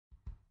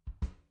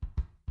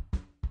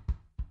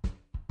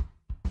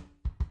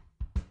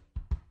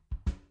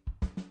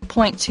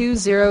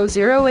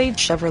1.2008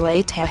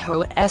 Chevrolet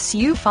Tahoe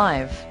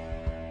SU5.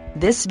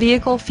 This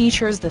vehicle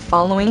features the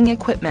following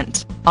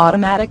equipment: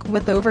 automatic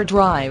with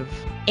overdrive,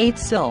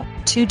 8-sill,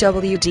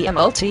 2WD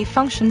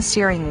multi-function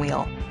steering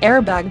wheel,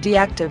 airbag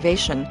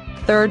deactivation,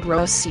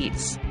 third-row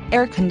seats,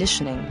 air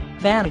conditioning,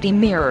 vanity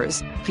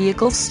mirrors,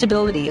 vehicle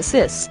stability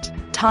assist,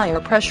 tire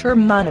pressure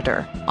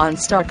monitor,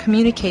 OnStar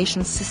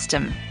communication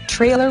system,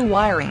 trailer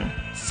wiring,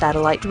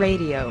 satellite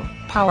radio,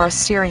 power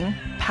steering,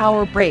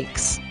 power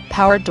brakes,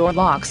 power door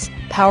locks,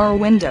 power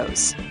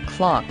windows,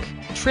 clock,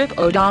 trip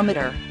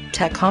odometer,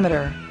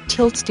 tachometer,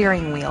 tilt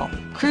steering wheel,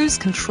 cruise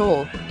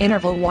control,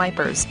 interval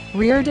wipers,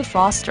 rear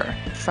defroster,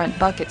 front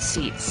bucket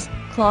seats,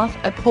 cloth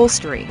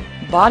upholstery,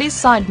 body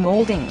side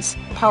moldings,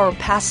 power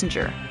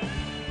passenger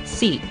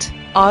seat,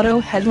 auto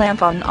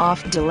headlamp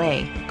on-off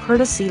delay,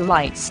 courtesy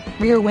lights,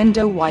 rear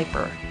window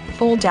wiper,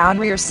 fold-down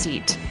rear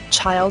seat,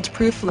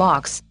 child-proof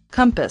locks,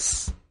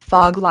 compass,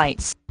 fog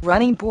lights,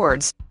 running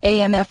boards,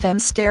 AM/FM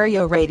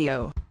stereo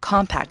radio,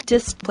 compact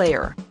disc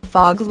player,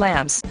 fog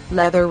lamps,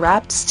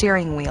 leather-wrapped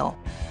steering wheel.